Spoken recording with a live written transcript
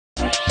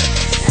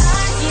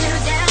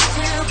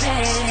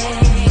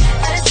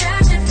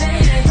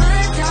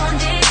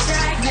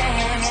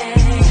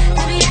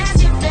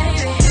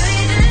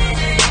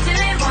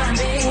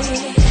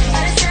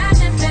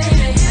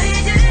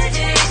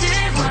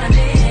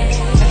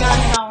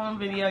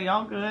audio.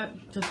 Y'all good?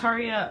 Just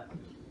hurry up.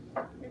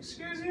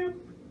 Excuse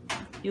you?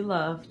 You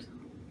loved.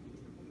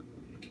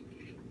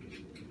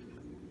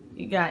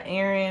 You got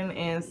Aaron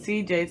and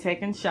CJ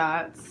taking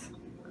shots.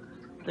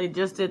 They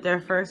just did their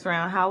first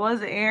round. How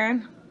was it,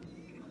 Aaron?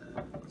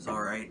 It's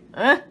alright.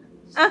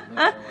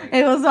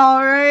 It was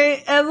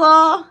alright. That's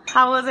all.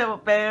 How was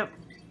it, babe?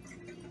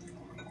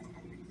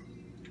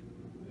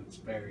 It's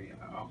very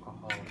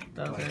alcoholic.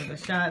 Those are the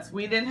shots.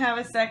 We didn't have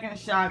a second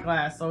shot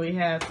glass, so we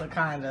had to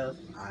kind of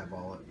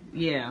Eyeball it.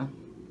 Yeah.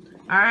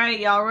 Alright,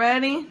 y'all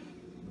ready?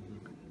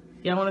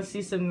 Y'all want to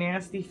see some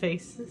nasty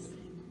faces?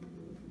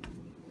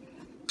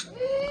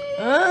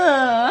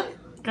 Go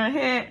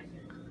ahead.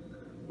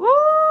 Woo!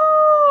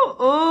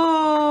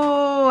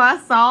 Ooh,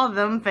 I saw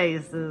them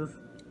faces.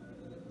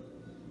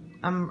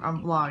 I'm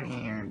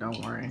vlogging Aaron,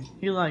 don't worry.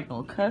 You like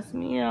gonna cuss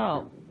me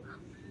out.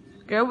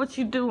 Girl, what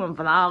you doing,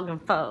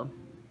 vlogging for?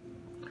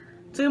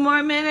 2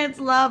 more minutes,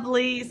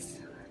 lovelies.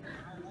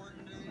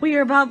 We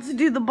are about to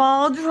do the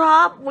ball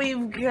drop.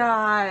 We've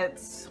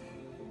got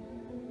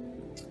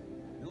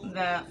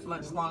that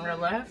much longer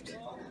left.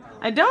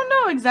 I don't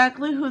know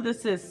exactly who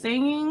this is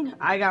singing.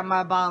 I got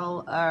my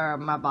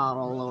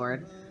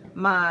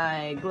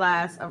my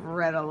glass of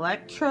Red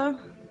Electra.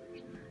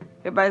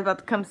 Everybody's about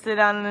to come sit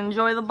down and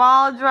enjoy the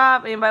ball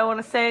drop. Anybody want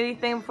to say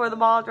anything before the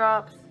ball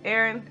drops?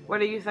 Aaron,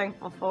 what are you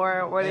thankful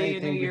for? What are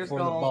your New Year's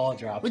goals? Before the ball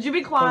drops. Would you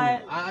be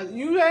quiet?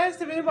 You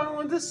asked if anybody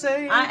wanted to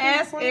say anything. I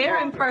asked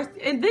Aaron first,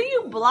 and then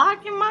you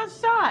blocking my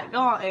shot. Go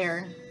on,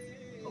 Aaron.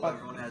 Hope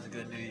everyone has a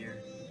good New Year.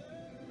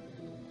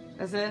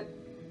 That's it?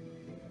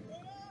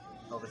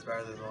 Hope it's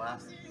better than the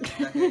last.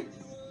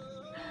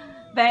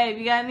 Babe,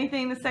 you got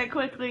anything to say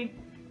quickly?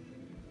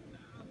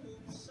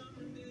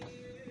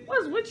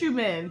 What's with you,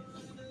 man?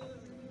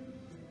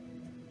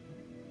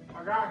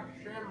 I got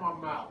shit in my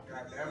mouth,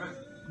 goddammit.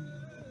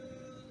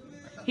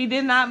 He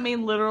did not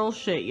mean literal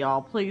shit,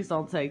 y'all. Please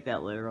don't take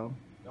that literal.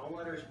 Don't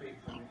let her speak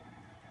for me.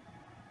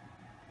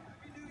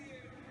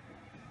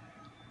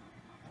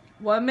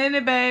 1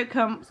 minute, babe.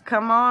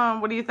 Come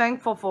on. What are you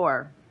thankful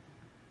for?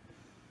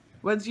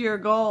 What's your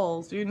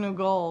goals? Your new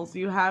goals? Do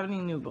you have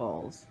any new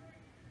goals?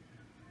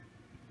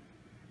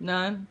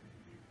 None?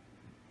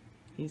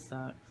 He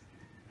sucks.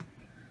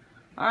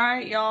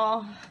 Alright,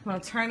 y'all. I'm going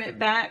to turn it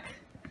back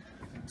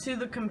to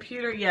the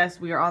computer. Yes,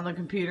 we are on the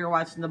computer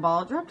watching the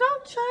ball drop.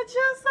 Don't judge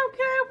us,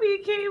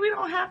 okay? We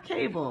don't have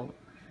cable.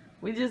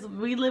 We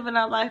living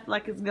our life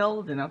like it's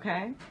golden,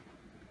 okay?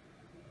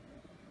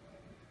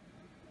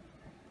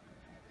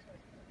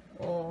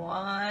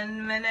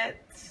 1 minute.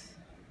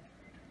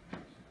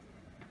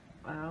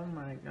 Oh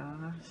my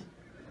gosh.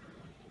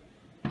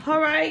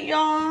 Alright,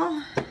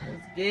 y'all.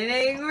 It's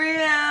getting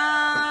real.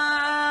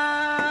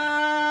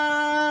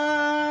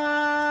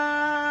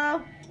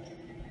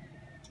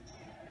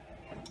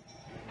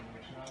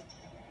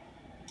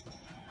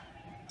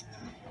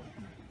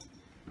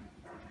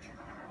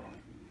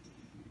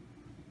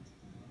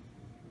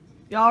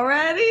 Y'all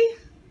ready?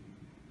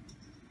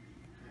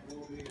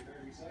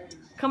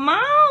 Come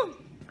on.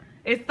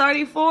 It's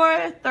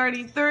 34,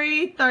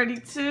 33,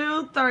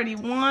 32,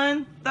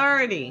 31,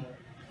 30,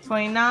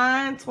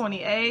 29,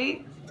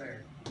 28.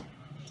 There.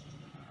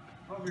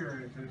 I'll be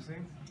ready for this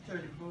thing.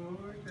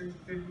 34,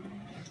 33.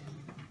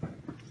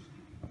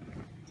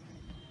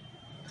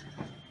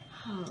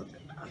 Oh,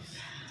 gosh.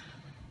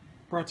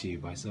 Brought to you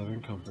by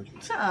Southern Comfort.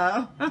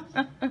 Oh.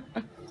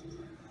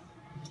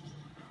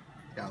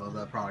 Gotta love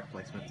that product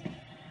placement.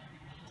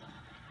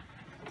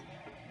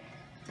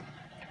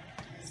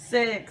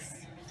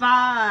 6,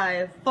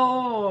 5,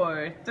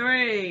 4,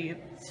 3,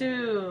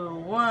 2,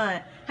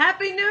 1.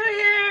 Happy New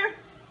Year!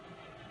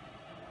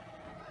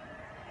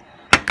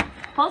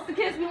 Supposed to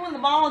kiss me when the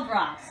ball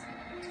drops.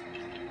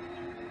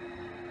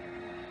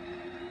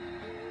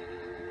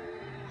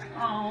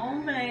 Oh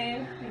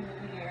man, Happy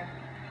New Year.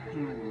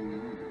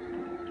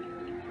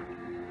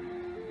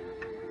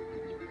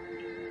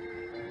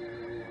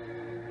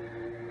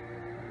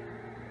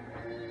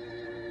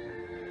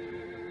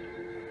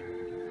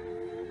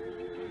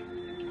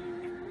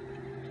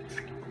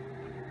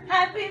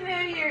 Happy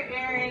New Year,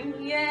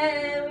 Aaron.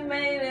 Yay, we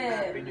made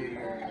it. Happy New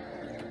Year.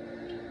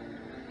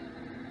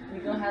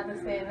 You're going to have to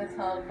stay in this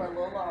hug for a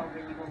little longer.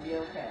 You're going to be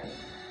okay.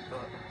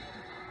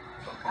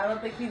 I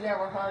don't think he's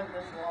ever hugged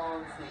this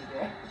long,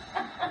 CJ.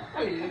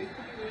 Hey, you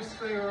just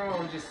stay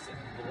around, just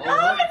blow Oh,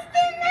 up. it's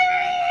the New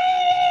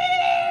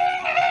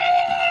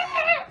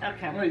Year!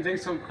 Okay. What, you think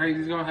something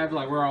crazy's gonna happen?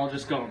 Like we're all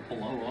just gonna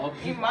blow up?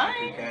 You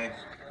might. Okay.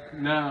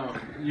 No,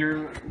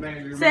 you're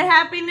Say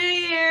Happy New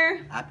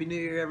Year. Happy New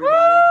Year, Woo!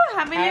 everybody.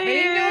 Happy Happy New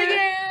Year. New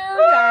Year,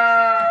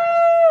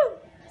 Woo!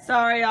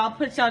 Sorry, I'll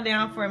put y'all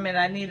down for a minute.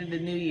 I needed a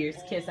New Year's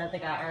kiss. I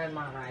think I earned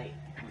my right.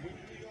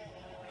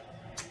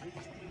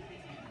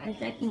 A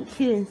second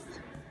kiss.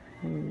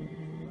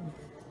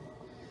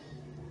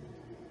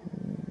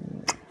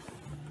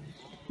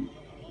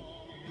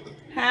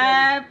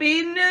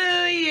 Happy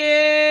New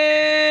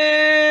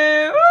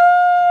Year! Woo!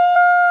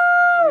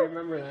 You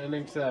remember the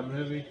ending to that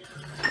movie?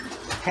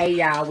 Hey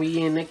y'all, we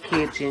in the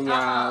kitchen,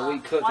 y'all. We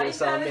cooking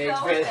some eggs.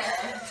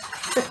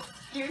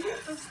 You need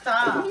to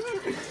stop.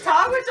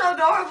 Talk with your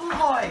normal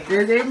voice.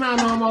 This ain't my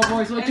normal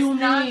voice. What you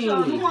Not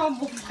your mean?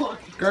 normal voice.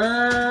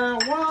 Girl,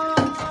 what?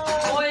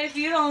 Boy, if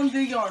you don't do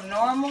your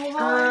normal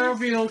Girl,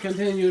 voice. if you don't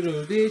continue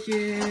to do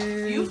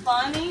dishes. You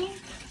funny?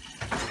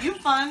 You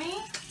funny?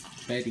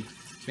 Betty.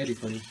 Betty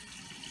funny.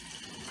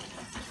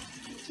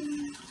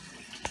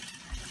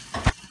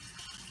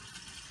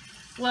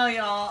 Well,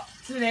 y'all,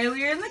 today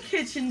we are in the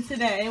kitchen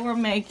today. We're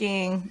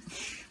making...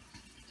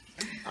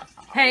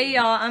 Hey,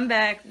 y'all, I'm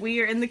back.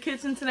 We are in the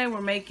kitchen today.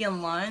 We're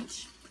making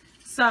lunch.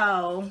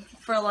 So,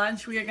 for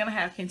lunch, we are going to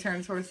have... Can you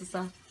turn towards the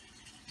stuff?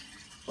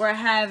 We're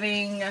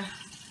having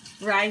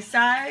rice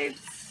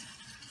sides,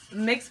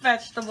 mixed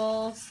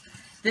vegetables.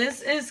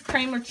 This is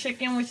cream of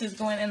chicken, which is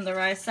going in the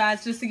rice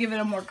sides, just to give it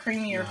a more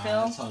creamier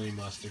feel. That's honey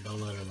mustard. Don't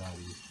let her lie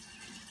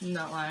to you.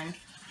 Not lying.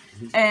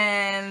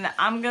 And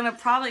I'm gonna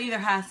probably either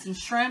have some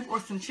shrimp or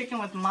some chicken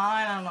with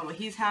mine. I don't know what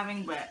he's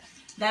having, but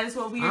that is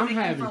what we are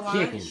making for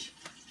lunch. Chicken.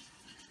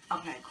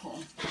 Okay, cool.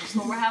 That's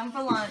what we're having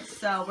for lunch.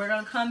 So we're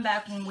gonna come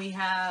back when we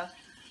have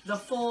the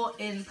full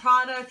end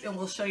product, and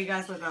we'll show you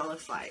guys what that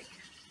looks like.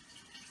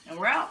 And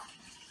we're out.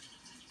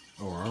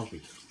 Or are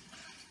we?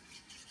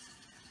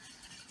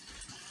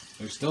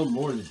 There's still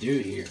more to do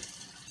here.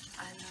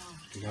 I know.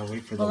 You gotta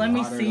wait for Well, the let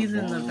me water to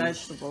season the boil.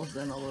 vegetables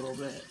in a little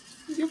bit.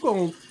 You're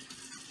going.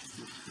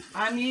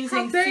 I'm using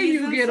How dare you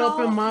seasoned get salt.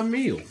 up in my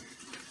meal?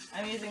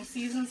 I'm using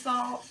seasoned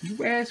salt.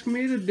 You ask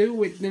me to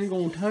do it, then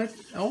gonna touch.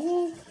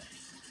 Oh.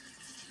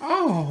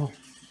 Oh.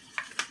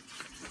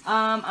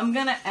 I'm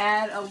gonna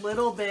add a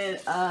little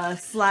bit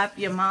Slap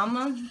Your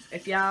Mama.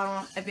 If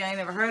y'all ain't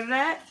never heard of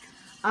that.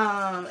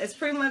 It's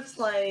pretty much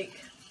like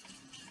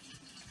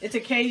it's a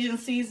Cajun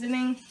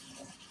seasoning.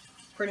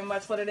 Pretty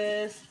much what it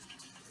is.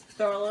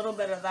 Throw a little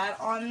bit of that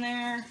on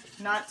there.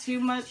 Not too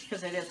much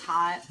because it is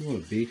hot. You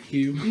want a beef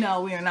cube?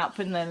 No, we are not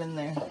putting that in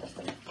there.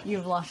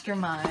 You've lost your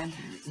mind.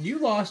 You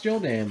lost your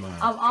damn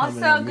mind. I'm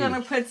coming also at me.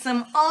 gonna put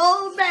some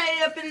Old Bay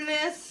up in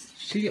this.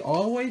 She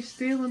always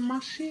stealing my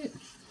shit.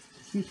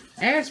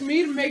 Ask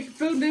me to make the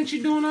food, then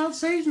she doing all the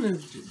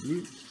seasonings.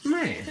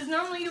 Man. Because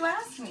normally you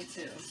ask me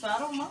to, so I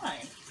don't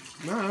mind.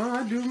 No,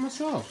 I do it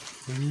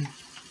myself.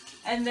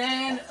 And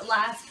then,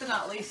 last but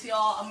not least,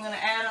 y'all, I'm going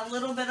to add a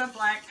little bit of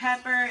black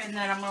pepper, and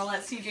then I'm going to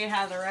let CJ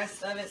have the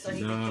rest of it so he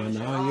can No, finish it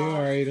you off,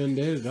 already done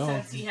did it all.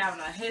 since he having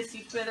a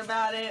hissy fit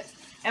about it.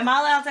 Am I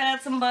allowed to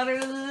add some butter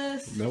to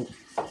this? Nope.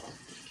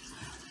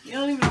 You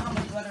don't even know how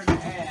much butter to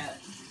add.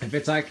 If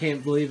it's I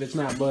can't believe it's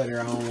not butter,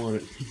 I don't want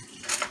it.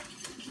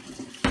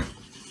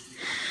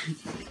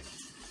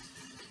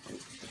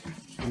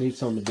 I need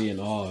something to be in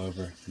awe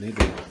over. I need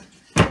to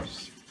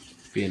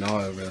be in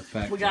awe over the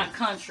fact We got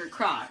country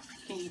crock.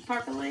 Can you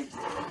percolate?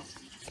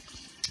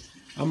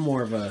 I'm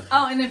more of a...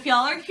 Oh, and if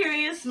y'all are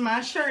curious, my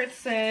shirt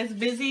says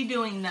busy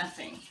doing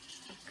nothing.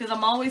 Because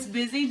I'm always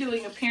busy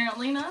doing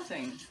apparently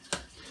nothing.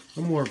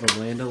 I'm more of a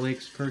Land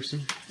O'Lakes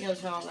person. You know,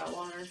 turn on that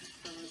water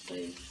for me,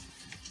 please.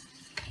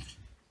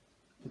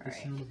 With the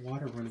sound of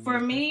water running For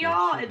in the me,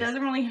 background. y'all, it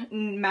doesn't really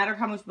matter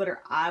how much butter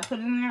I put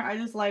in there. I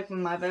just like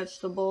when my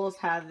vegetables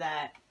have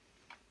that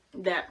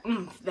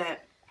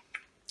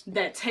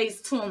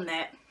taste to them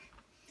that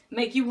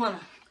make you wanna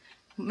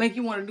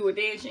do a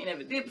dance you ain't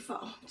never did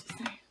before. Just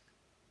saying.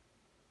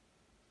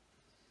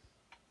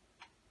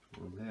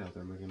 Well, they out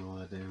there making all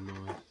that damn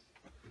noise.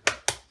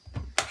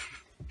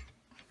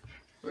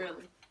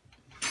 Really?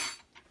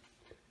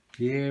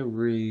 Yeah,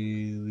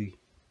 really.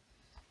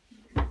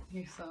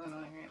 You're so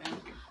annoying right now.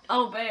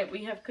 Oh, babe,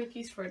 we have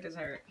cookies for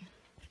dessert.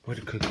 Where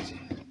the cookies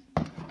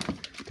at?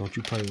 Don't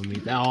you play with me.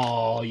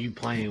 Oh, you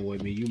playing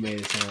with me. You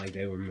made it sound like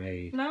they were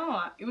made.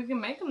 No, we can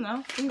make them though.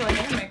 We can go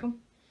ahead and make them.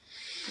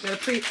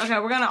 Okay,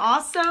 we're gonna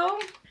also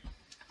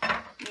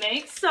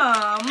make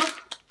some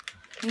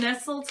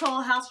Nestle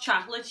Toll House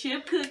chocolate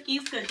chip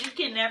cookies because you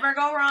can never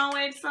go wrong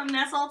with some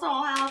Nestle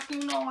Toll House.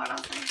 You know what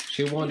I'm saying?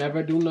 She won't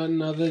ever do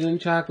nothing other than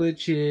chocolate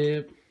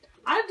chip.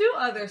 I do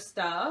other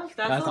stuff.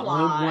 That's a the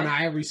lie. only one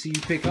I ever see you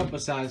pick up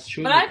besides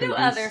sugar But I do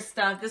cookies. other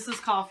stuff. This is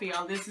coffee,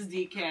 y'all. This is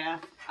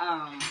decaf.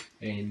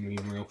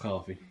 Ain't real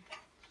coffee.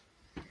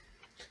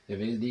 If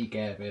it's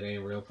decaf, it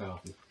ain't real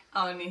coffee.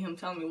 Oh, I need him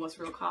telling me what's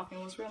real coffee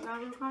and what's not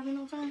real coffee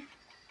no time.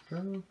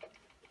 Girl.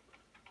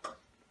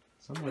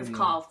 It's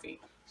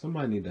coffee.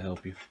 Somebody need to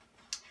help you.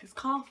 It's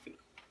coffee.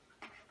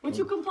 What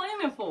you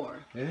complaining for?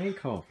 It ain't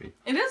coffee.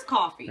 It is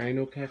coffee. There ain't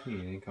no caffeine.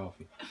 It ain't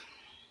coffee.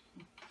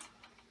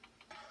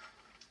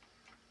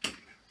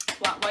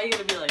 Why you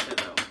gonna be like that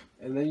though?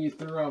 And then you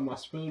threw out my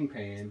spoon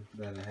pan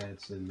that I had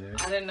sitting there.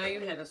 I didn't know you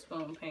had a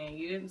spoon pan.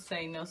 You didn't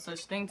say no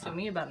such thing to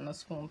me about no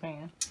spoon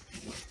pan.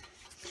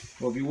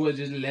 Well, if you would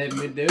just let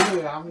me do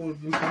it, I would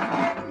have been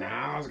fine.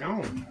 Now it's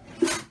gone.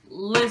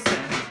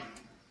 Listen.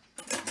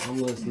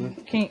 I'm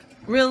listening.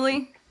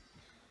 Really?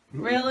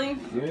 Really?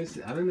 Yes,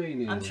 I don't know you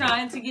need. I'm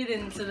trying to get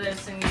into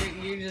this, and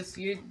you're just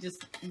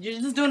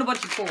doing a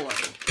bunch of forward.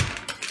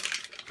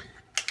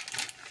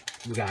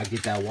 We gotta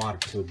get that water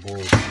to a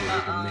boil so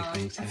we can make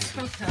things That's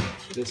happen. so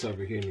tough. This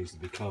over here needs to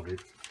be covered.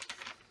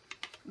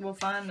 We'll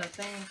find the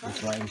thing.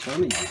 It's right in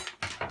front of you.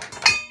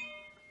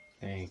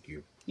 Thank you.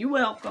 you. You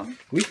welcome.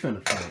 We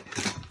finna fight.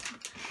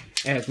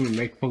 Ask me to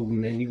make food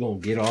and then you gonna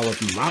get all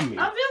up in my meat.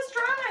 I'm just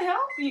trying to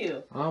help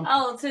you.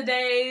 Oh,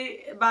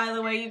 today, by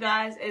the way, you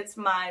guys, it's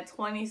my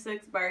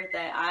 26th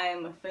birthday. I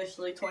am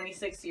officially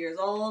 26 years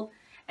old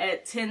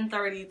at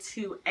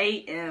 10:32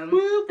 a.m.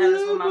 That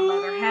is when my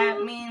mother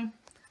had me.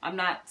 I'm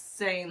not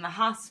saying the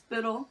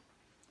hospital.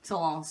 It's a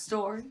long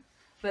story.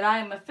 But I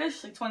am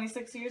officially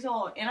 26 years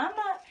old.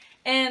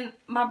 And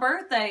my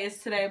birthday is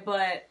today,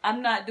 but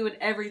I'm not doing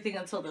everything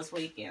until this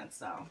weekend,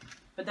 so.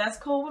 But that's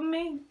cool with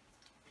me.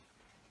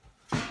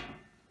 I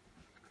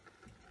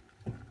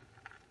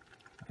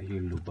hear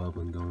a little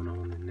bubbling going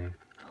on in there.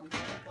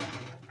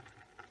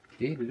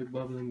 Yeah, a little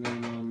bubbling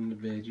going on in the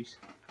veggies.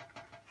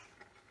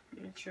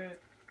 Good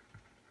trick.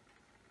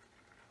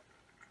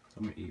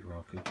 I'm gonna eat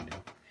raw cookie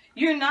dough.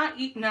 You're not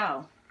eating.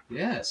 No.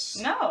 Yes.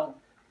 No.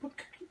 What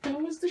cookie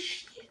dough is the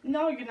shit?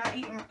 No, you're not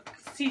eating.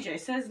 CJ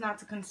says not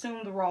to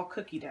consume the raw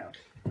cookie dough.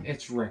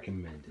 It's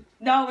recommended.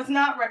 No, it's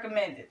not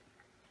recommended.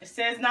 It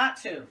says not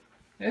to.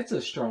 It's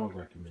a strong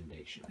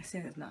recommendation. It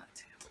says not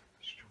to.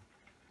 Strong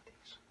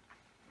recommendation.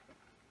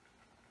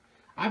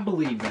 I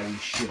believe that we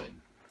should.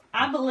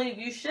 I believe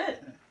you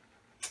shouldn't.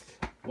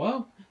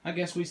 Well, I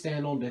guess we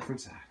stand on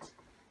different sides.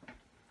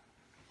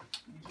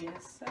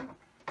 Yes, sir.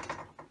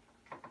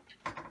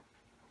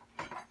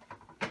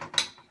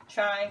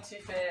 Trying to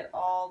fit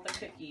all the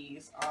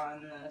cookies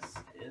on this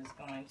is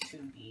going to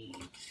be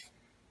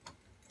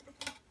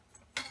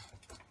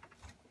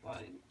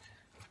like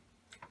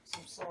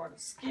some sort of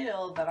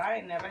skill that I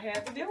ain't never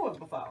had to deal with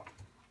before.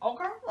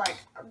 Okay, like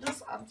I'm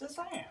just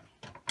saying.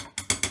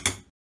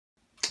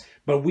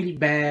 But we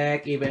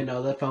back, even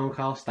though the phone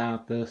call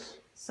stopped us.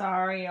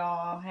 Sorry,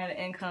 y'all. Had an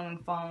incoming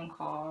phone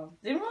call.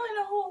 Didn't really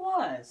know who it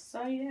was.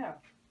 So yeah.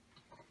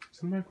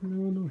 Somebody from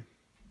Illinois.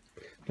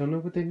 Don't know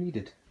what they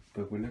needed.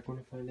 But we're not going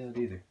to find out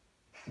either.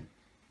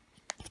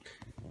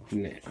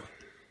 Now,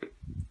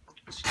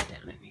 let's get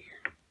down in here.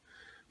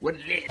 What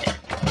is it?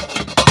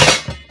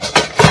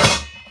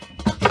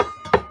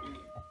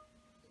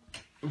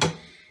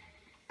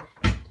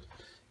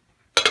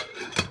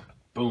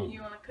 Boom.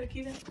 You want a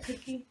cookie then?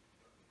 Cookie?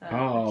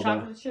 Oh,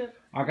 chocolate chip?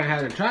 I can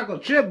have the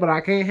chocolate chip, but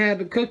I can't have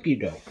the cookie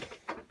dough.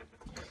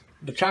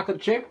 The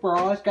chocolate chip,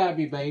 bro, it's got to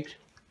be baked.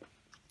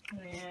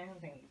 Yeah, I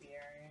think it'd be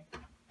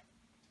alright.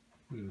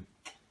 Hmm.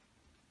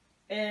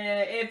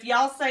 If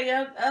y'all say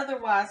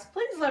otherwise,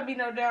 please let me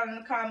know down in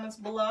the comments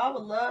below. I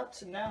would love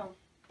to know.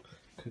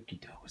 Cookie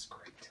dough is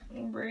great.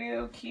 I'm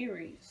real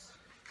curious.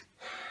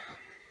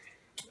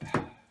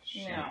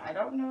 Now, I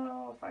don't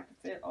know if I can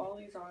fit all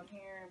these on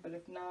here, but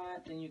if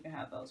not, then you can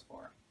have those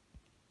four.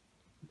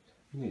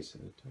 You need to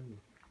set a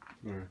timer.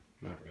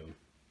 No, not really.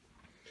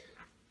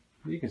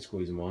 You can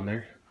squeeze them on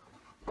there.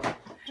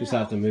 Just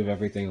have to move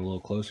everything a little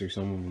closer.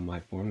 Some of them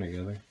might form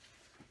together.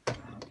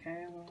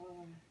 Okay,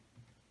 well.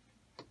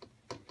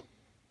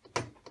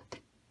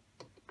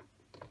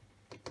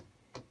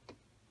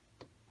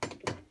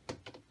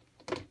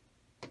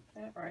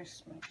 That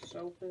rice smells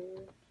so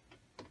good.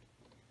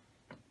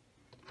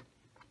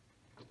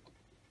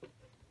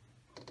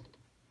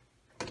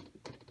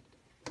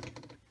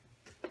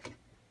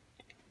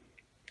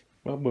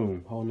 Well,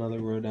 boom. Whole nother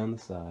row down the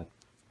side.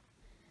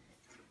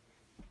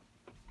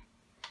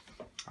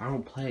 I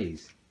don't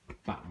plays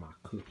about my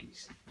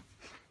cookies.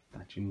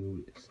 Thought you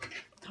knew this.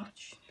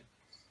 Touch.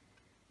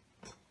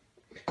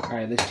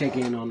 Alright, let's check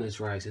in on this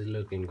rice. It's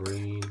looking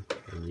green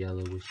and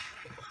yellowish.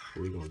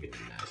 We're going to get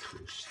a nice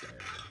little stir.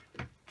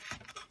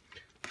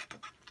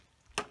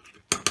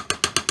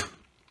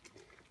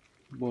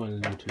 Boiling a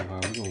little too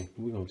hard.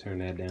 We're gonna turn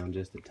that down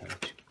just a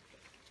touch.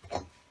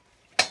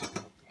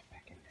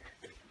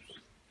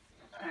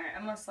 Alright,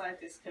 I'm gonna slide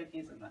these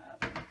cookies in the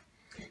oven.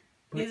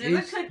 These are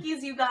the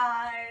cookies, you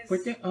guys.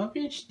 But the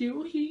oven's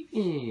still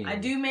heating. I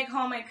do make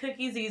homemade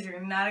cookies. These are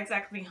not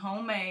exactly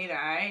homemade,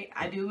 alright?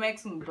 I do make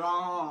some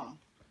bomb.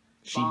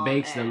 She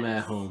bakes them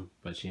at home,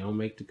 but she don't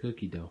make the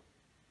cookie dough.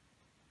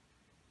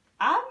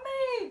 I've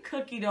made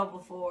cookie dough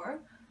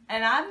before,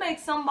 and I make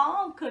some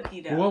bomb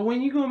cookie dough. Well,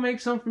 when you gonna make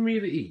some for me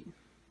to eat?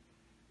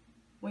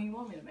 When you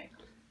want me to make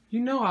them? You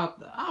know,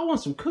 I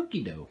want some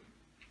cookie dough.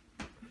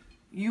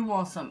 You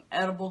want some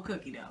edible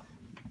cookie dough.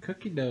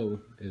 Cookie dough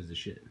is the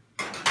shit.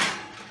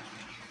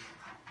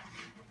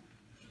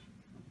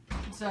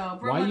 So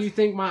why do you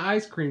think my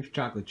ice cream's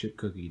chocolate chip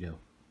cookie dough?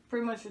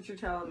 Pretty much what you're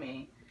telling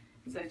me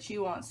is that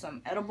you want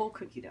some edible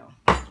cookie dough.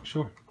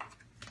 Sure.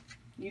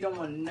 You don't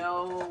want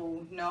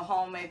no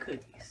homemade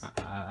cookies.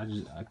 I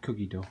just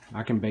cookie dough.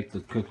 I can bake the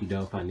cookie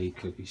dough if I need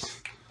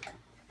cookies.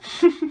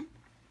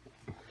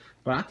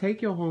 But I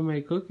take your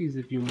homemade cookies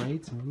if you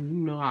made some. You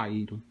know I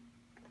eat them.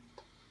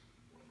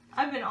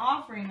 I've been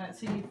offering that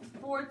to you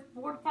 4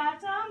 to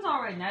 5 times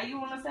already. Now you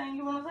want to say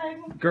you want to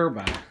take them?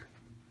 Goodbye.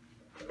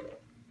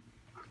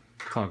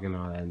 Talking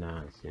all that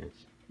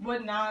nonsense.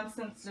 What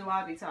nonsense do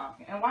I be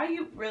talking? And why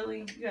you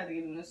really? You gotta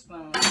get in this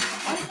spoon.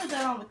 Why you put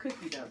that on the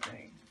cookie dough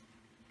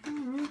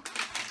thing?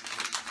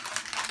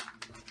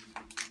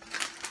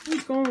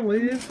 What's going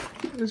with it?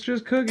 It's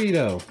just cookie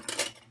dough.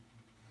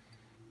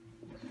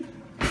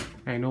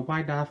 Ain't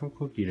nobody die from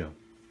cookie dough.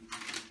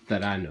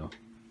 That I know.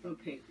 I'm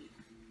picky.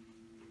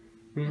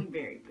 Hmm? I'm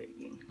very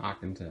picky. I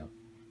can tell.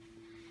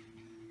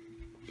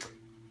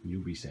 You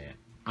be saying,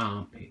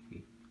 I'm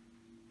picky.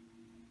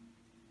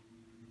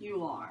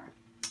 You are.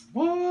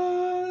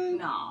 What?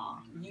 Nah,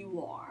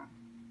 you are.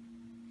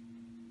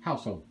 How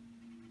so?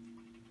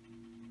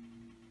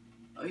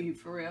 Are you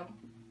for real?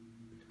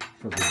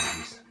 For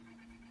babies.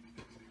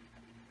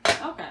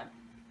 Okay.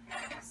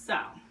 So,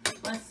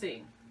 let's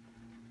see.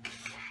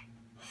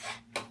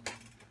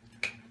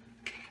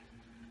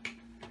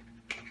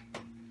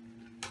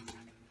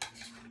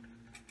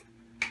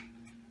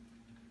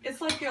 It's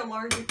like you're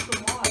allergic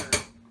to water.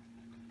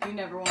 You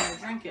never want to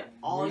drink it.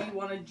 All you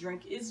want to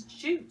drink is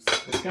juice.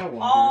 It's got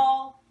water.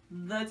 All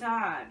the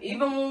time.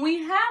 Even when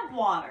we have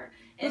water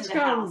in It's the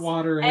got house.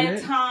 water in At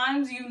it.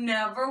 times, you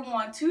never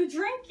want to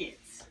drink it.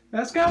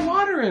 That's got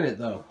water in it,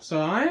 though.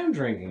 So I am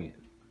drinking it.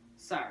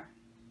 Sir,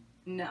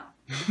 no.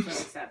 It's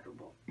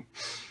unacceptable.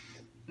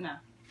 No.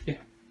 Yeah.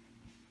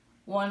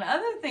 One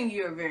other thing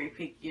you're very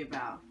picky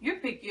about. You're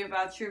picky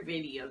about your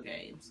video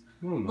games.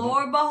 Oh, no.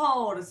 Lord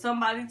behold, if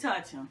somebody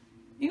touch them,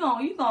 you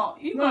gonna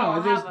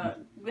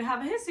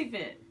have a hissy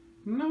fit.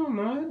 No, I'm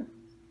not.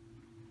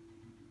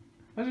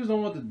 I just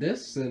don't want the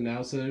discs in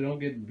now so they don't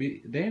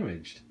get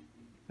damaged.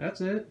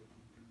 That's it.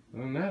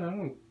 Other than that, I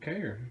don't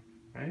care.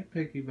 I ain't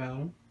picky about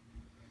them.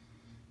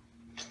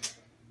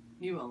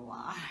 You a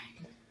lie.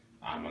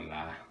 I'm a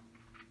lie.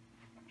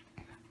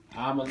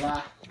 I'm a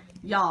lie.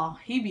 Y'all,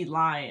 he be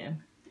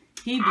lying.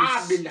 He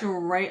I be be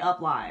straight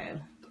up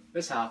lying.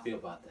 That's how I feel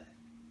about that.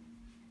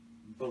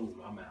 Boom,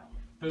 I'm out.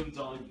 Food's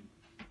on you.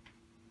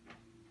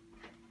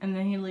 And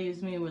then he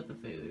leaves me with the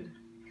food.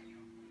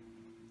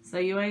 So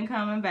you ain't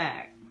coming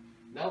back.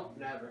 Nope,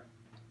 never.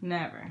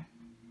 Never.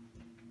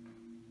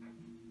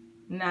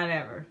 Not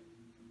ever.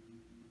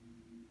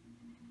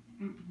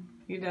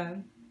 You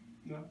done?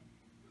 No.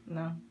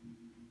 No.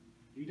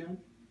 You done?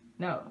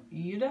 No.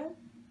 You done?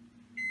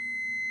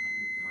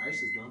 The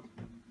rice is done.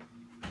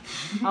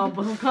 Oh,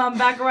 but he'll come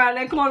back around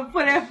that corner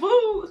for that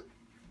food.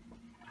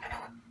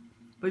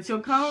 But you'll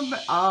come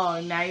back.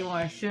 Oh, now you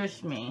want to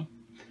shush me.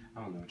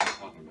 I don't know what you're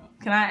talking about.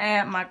 Can I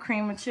add my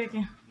cream of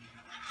chicken?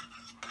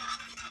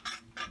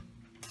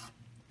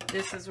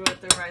 This is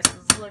what the rice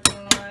is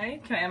looking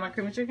like. Can I add my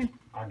cream of chicken?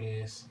 I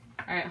guess.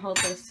 Alright, hold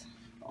this.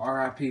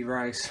 R.I.P.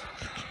 rice.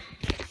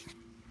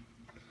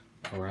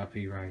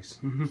 R.I.P. rice.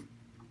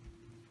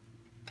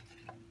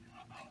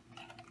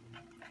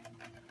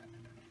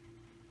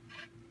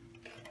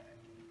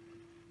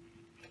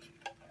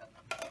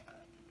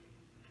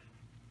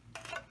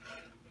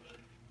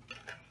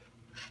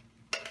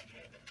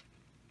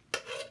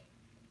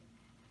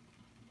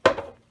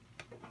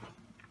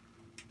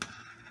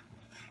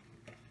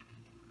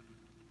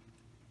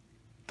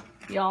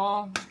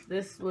 Y'all,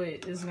 this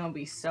is gonna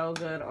be so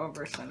good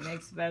over some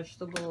mixed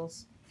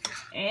vegetables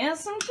and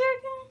some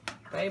chicken.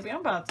 Baby, I'm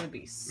about to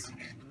be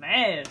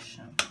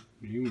smashing.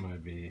 You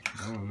might be.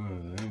 I don't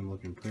know. That ain't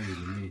looking pretty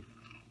to me.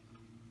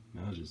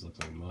 Now it just looks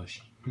like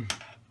mush.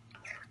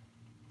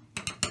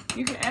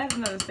 You can add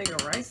another thing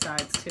of rice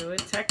sides to it.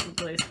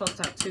 Technically, it's supposed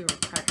to have 2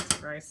 packets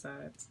of rice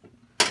sides.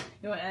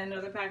 You want to add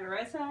another pack of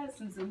rice sides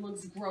since it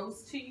looks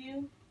gross to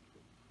you?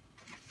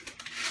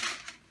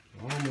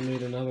 Well, I'm gonna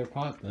need another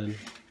pot then.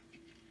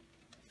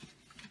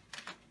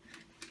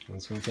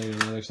 It's gonna take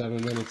another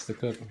 7 minutes to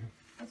cook.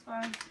 That's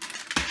fine.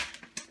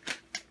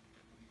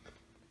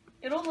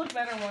 It'll look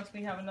better once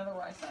we have another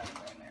rice side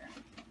in there.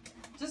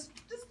 Just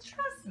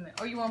trust me.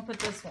 Or you want to put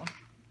this one?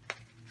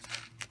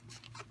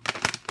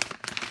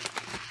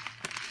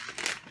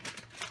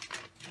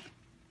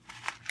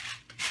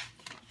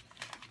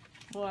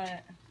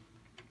 What?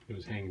 It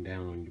was hanging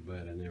down on your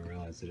butt. I didn't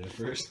realize it at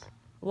first.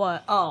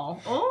 What? Oh.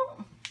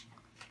 Oh.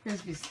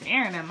 Just be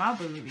staring at my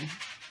booty.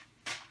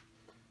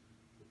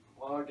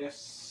 Well, I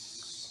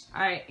guess.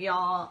 Alright,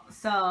 y'all.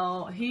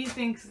 So, he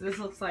thinks this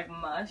looks like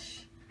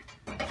mush.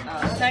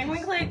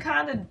 Technically, it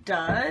kind of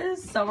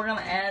does. So, we're going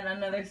to add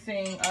another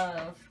thing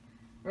of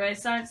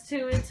rice sides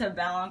to it to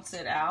balance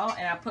it out.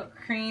 And I put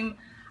cream.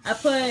 I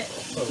put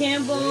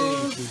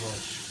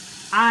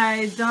Campbell's.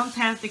 I dumped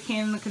half the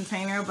can in the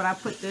container, but I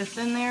put this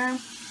in there.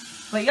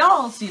 But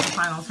y'all see the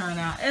final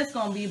turnout. It's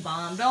going to be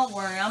bomb. Don't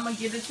worry. I'm going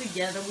to get it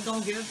together. We're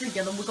going to get it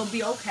together. We're going to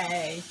be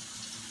okay.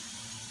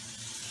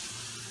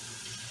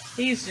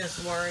 He's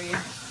just worried.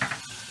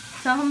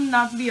 Tell him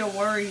not to be a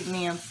worried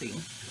Nancy.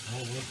 I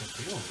don't want the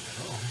feeling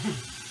at all.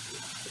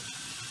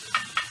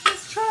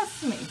 Just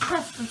trust me.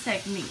 Trust the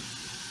technique.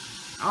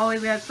 I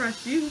always gotta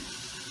trust you.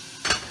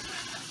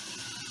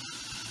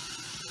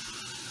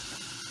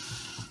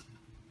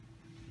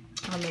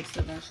 I'll mix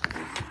the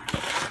vegetables.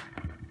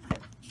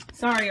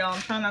 Sorry, y'all.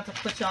 I'm trying not to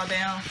put y'all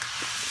down.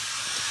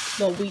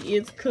 But we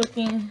is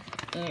cooking,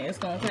 and it's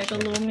gonna take a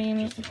little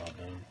minute. Just about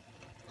done.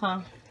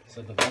 Huh?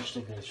 So the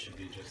vegetables should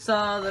be just.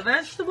 So the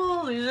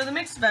vegetables, these are the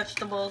mixed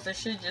vegetables. They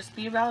should just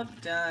be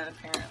about done,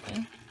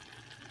 apparently.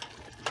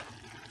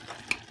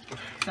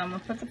 So I'm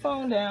gonna put the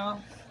phone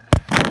down.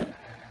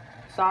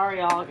 Sorry,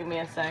 y'all. Give me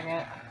a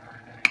second.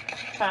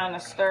 Trying to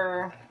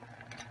stir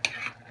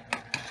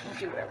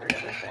do every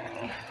other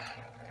thing.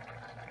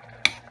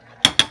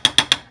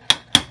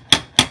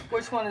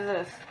 Which one is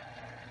this?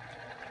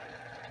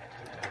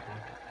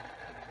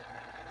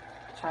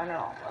 Turn it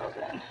on low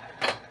then.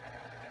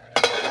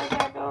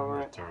 Back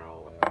over it. Turn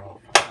all the way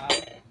off.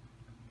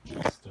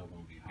 It's still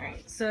gonna be hot.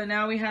 Alright, so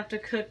now we have to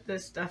cook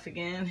this stuff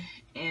again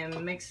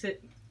and mix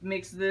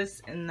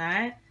this and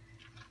that.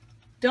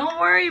 Don't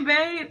worry,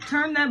 babe.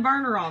 Turn that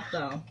burner off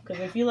though, because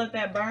if you let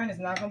that burn, it's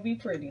not gonna be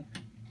pretty.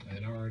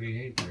 It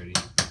already ain't pretty.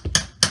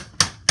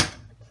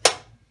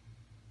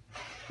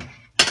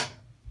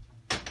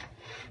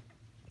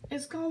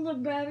 It's gonna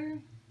look better.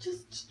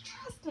 Just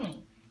trust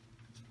me.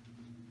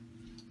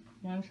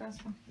 You wanna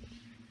trust me?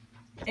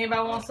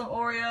 Anybody want some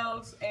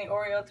Oreos? Any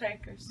Oreo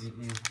takers?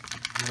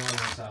 What I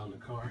want's out in the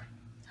car.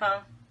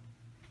 Huh?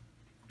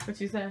 What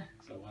you say?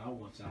 So what I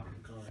want's out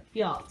in the car.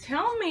 Y'all,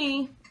 tell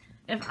me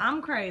if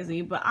I'm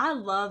crazy, but I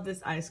love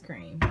this ice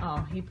cream.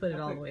 Oh, he put it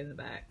all the way in the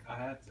back. I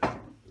had to.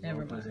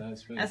 Never mind.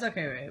 That's That's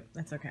okay, babe.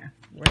 That's okay.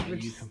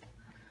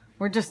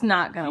 We're just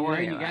not gonna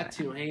worry You about got it.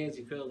 2 hands.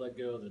 You could let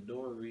go of the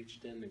door,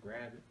 reached in to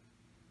grab it.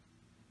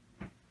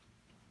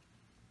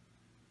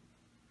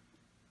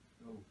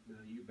 Oh, no,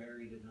 you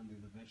buried it under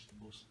the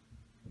vegetables.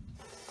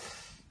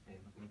 Ain't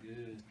looking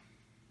good.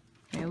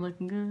 Ain't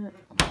looking good.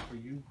 For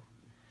you.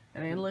 It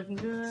ain't looking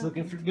good. It's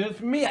looking good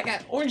for me. I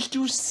got orange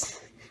juice.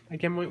 I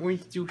got my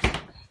orange juice.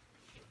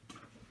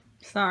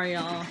 Sorry,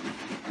 y'all.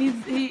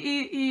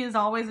 He is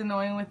always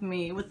annoying with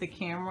me with the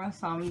camera,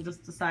 so I'm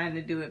just deciding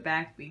to do it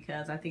back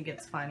because I think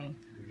it's funny.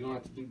 You don't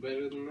have to do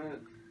better than that.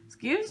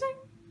 Excuse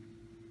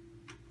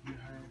me?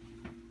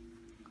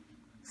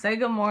 Say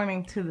good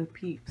morning to the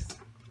peeps.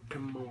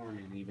 Good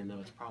morning, even though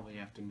it's probably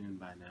afternoon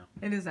by now.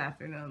 It is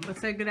afternoon, but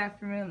say good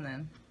afternoon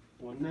then.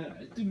 Well, no,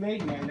 it's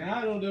midnight now.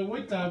 I don't know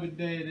what time of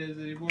day it is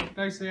anymore.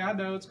 Next thing I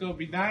know, it's going to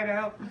be night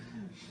out.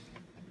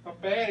 I'm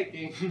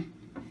panicking.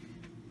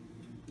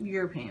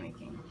 You're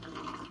panicking.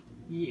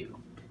 You.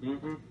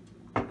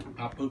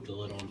 I pooped a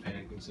little. I'm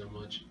panicking so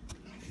much.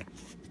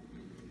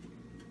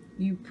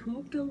 You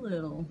pooped a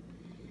little.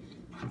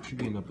 What you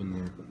getting up in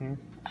there?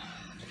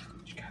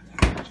 What you got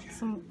there?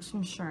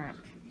 Some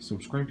shrimp. Some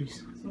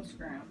scrimpies? Some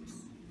scrimps.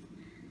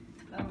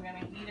 I'm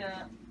gonna eat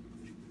up.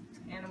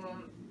 And I'm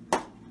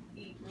gonna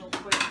eat real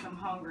quick because I'm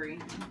hungry.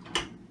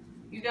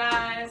 You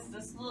guys,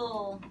 this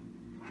little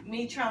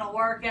me trying to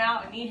work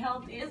out and eat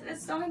healthy,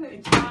 it's starting to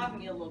drive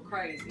me a little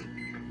crazy.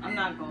 I'm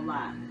not gonna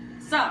lie.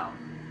 So,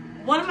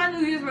 one of my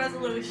New Year's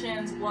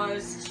resolutions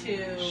was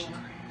to...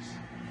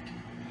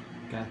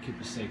 Gotta keep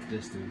a safe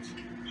distance.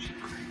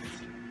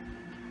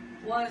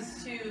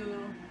 Was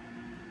to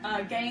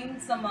gain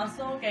some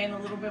muscle, gain a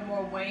little bit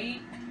more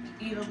weight,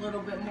 eat a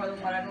little bit more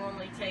than what I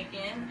normally take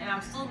in, and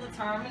I'm still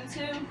determined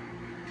to.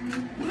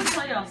 Let me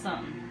tell y'all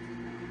something.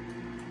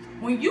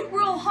 When you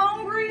real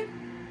hungry,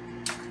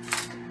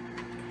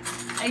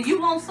 and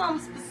you want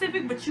something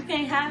specific, but you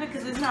can't have it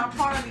because it's not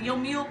part of your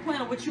meal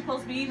plan or what you're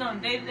supposed to be eating on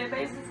a day-to-day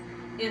basis,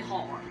 it's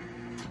hard.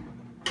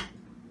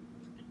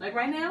 Like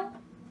right now,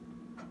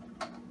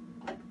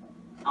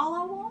 all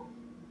I want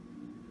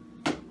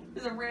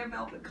is a red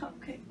velvet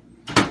cupcake.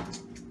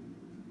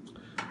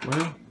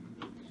 Well,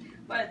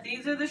 but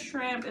these are the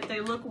shrimp. If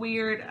they look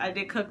weird, I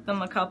did cook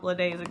them a couple of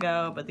days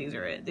ago, but these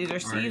are it. These are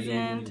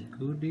seasoned.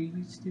 Good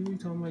days still? You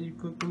talking about you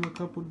cooked them a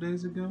couple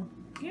days ago?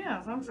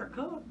 Yeah, as long as they're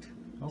cooked.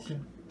 Okay.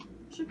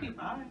 Should be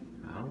fine.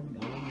 I don't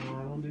know.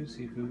 I don't do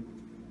seafood.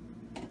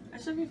 I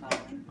should be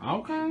fine.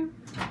 Okay.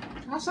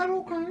 I said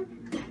okay.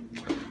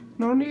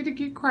 No need to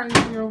get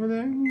crazy over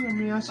there. I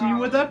mean, I see you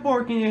with that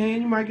fork in your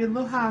hand. You might get a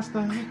little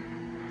hostile.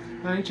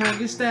 I ain't trying to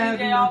get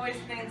stabbed. CJ always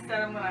thinks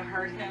that I'm gonna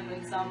hurt him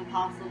in some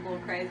possible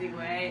crazy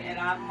way, and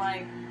I'm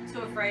like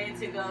too afraid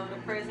to go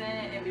to prison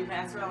and be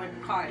passed around like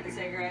a cart to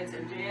cigarettes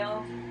in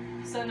jail.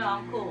 So no,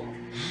 I'm cool.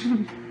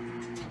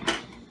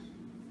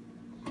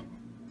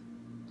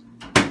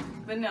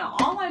 But no,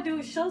 all I do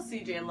is show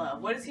CJ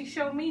love. What does he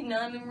show me?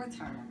 None in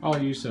return. Oh,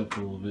 you're so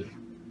full of it.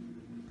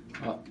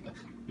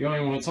 You don't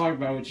even want to talk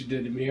about what you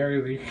did to me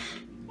earlier.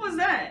 What's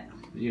that?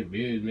 You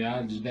abused me. I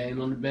was just laying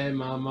on the bed,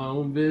 minding my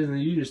own business.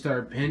 You just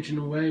started pinching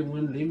away,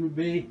 wouldn't leave me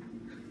be.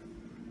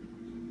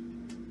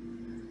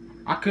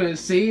 I couldn't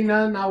see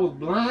nothing. I was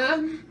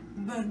blind.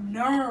 The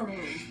nerve.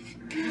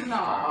 No.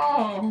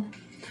 Oh,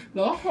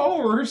 the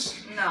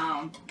horse.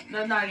 No,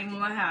 that's not even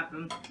what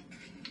happened.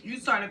 You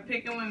started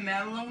picking and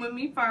meddling with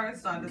me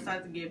first, so I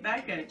decided to get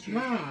back at you.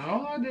 Nah,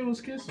 all I did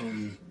was kiss on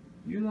you.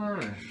 You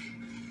lying.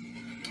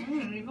 I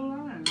ain't even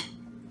lying.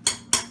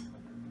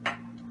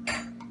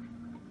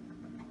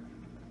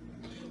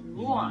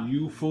 What?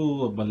 You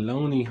full of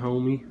baloney,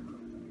 homie.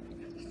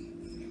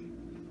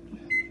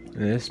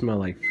 It smell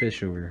like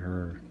fish over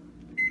here.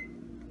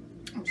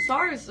 I'm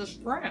sorry, it's the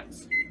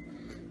shrimps.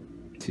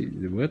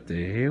 What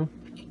the hell?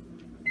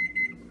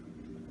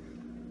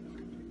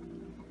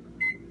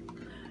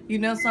 You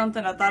know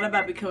something? I thought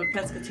about becoming a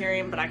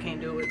pescatarian, but I can't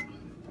do it.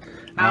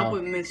 I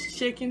would miss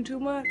chicken too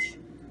much.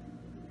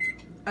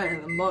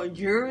 And the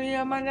majority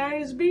of my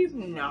diet is beef?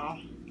 No.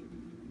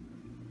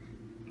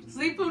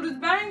 Seafood is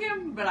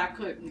banging, but I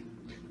couldn't.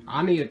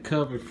 I need a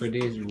cover for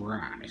this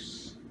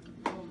rice.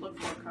 We'll look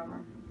for a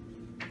cover.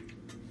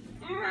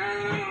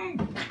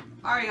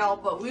 Alright, y'all,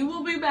 but we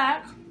will be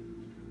back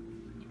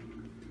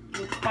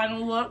with the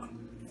final look.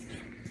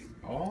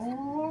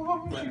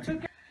 Oh, she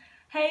took it.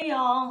 Hey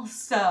y'all,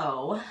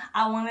 so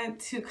I wanted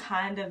to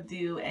kind of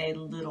do a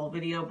little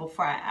video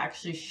before I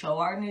actually show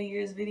our New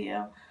Year's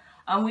video.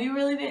 We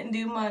really didn't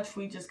do much.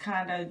 We just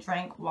kind of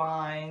drank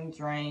wine,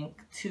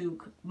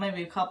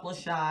 maybe a couple of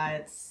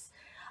shots.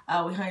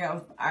 We hung out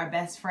with our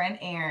best friend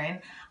Aaron.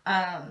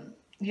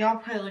 Y'all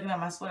probably looking at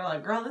my sweater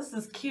like, girl, this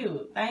is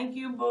cute. Thank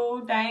you,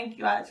 boo. Thank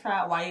you. I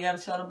tried. Why you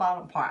gotta show the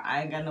bottom part?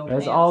 I ain't got no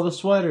That's pants. all the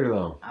sweater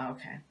though.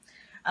 Okay.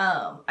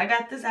 I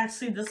got this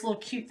little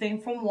cute thing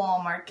from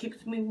Walmart.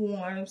 Keeps me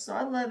warm, so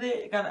I love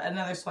it. I got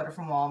another sweater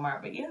from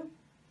Walmart, but yeah.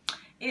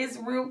 It's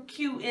real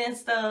cute and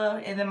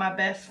stuff. And then my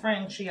best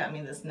friend, she got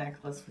me this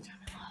necklace, which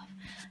I love.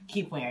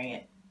 Keep wearing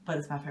it, but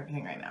it's my favorite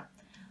thing right now.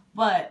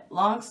 But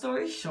long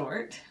story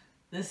short,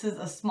 this is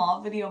a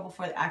small video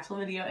before the actual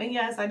video. And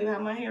yes, I do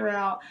have my hair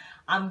out.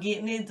 I'm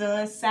getting it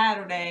done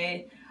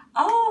Saturday.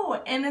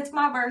 Oh, and it's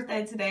my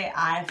birthday today.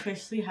 I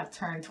officially have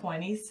turned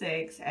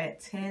 26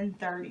 at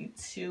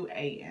 10:32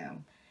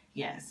 a.m.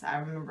 Yes, I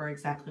remember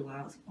exactly when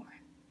I was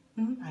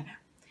born. I know.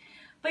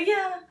 But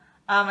yeah,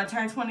 I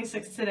turned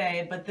 26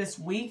 today, but this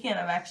weekend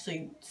I'm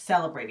actually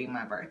celebrating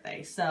my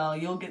birthday. So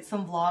you'll get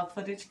some vlog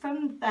footage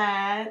from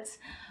that.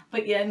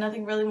 But yeah,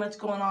 nothing really much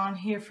going on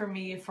here for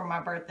me for my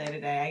birthday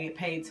today. I get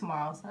paid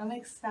tomorrow, so I'm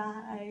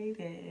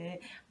excited.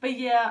 But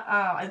yeah,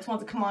 I just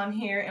want to come on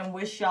here and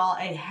wish y'all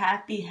a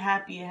happy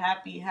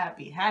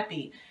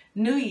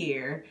New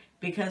Year,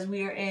 because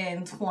we are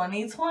in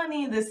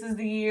 2020. This is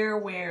the year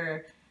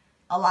where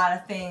a lot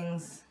of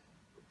things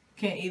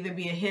can either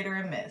be a hit or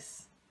a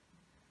miss.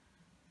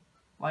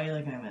 Why are you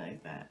looking at me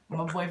like that?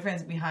 My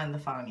boyfriend's behind the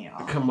phone,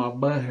 y'all. Cause my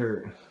butt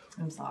hurt.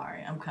 I'm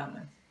sorry. I'm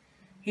coming.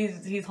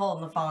 He's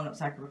holding the phone up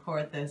so I can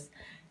record this.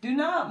 Do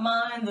not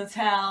mind the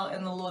towel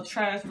and the little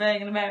trash bag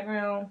in the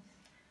background.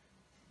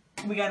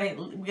 We gotta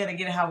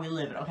get it how we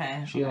live it,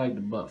 okay? She like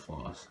the butt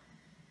floss.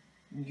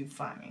 You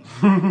funny.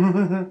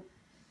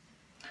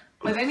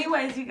 But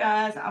anyways, you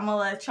guys, I'm gonna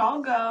let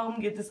y'all go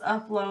and get this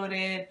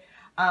uploaded.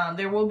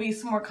 There will be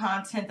some more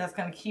content that's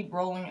gonna keep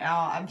rolling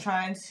out. I'm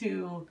trying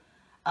to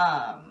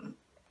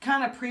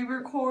kind of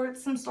pre-record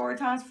some story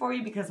times for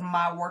you, because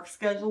my work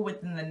schedule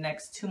within the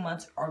next 2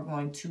 months are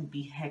going to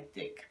be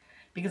hectic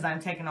because I'm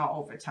taking all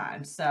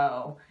overtime.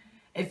 So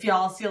if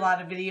y'all see a lot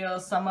of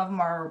videos, some of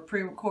them are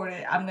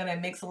pre-recorded. I'm going to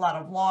mix a lot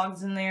of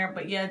vlogs in there,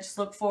 but yeah, just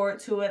look forward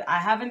to it. I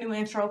have a new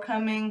intro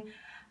coming.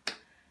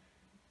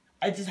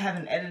 I just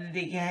haven't edited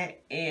it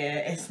yet.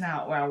 It's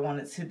not where I want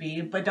it to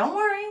be, but don't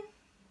worry.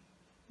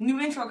 New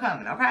intro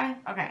coming, okay?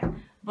 Okay.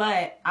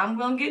 But I'm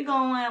going to get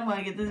going. I'm going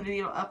to get this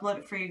video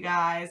uploaded for you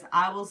guys.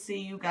 I will see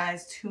you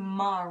guys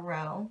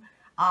tomorrow.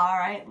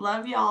 Alright.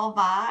 Love y'all.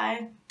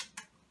 Bye.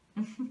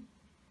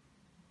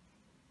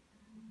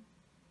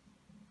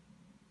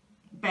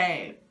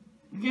 Babe,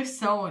 you're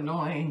so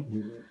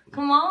annoying.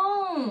 Come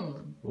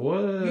on.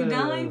 What? You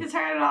done? You can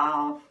turn it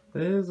off.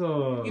 There's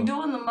a... You're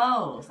doing the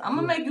most. I'm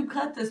going to make you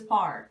cut this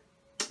part.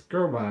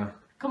 Girl, bye.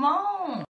 Come on.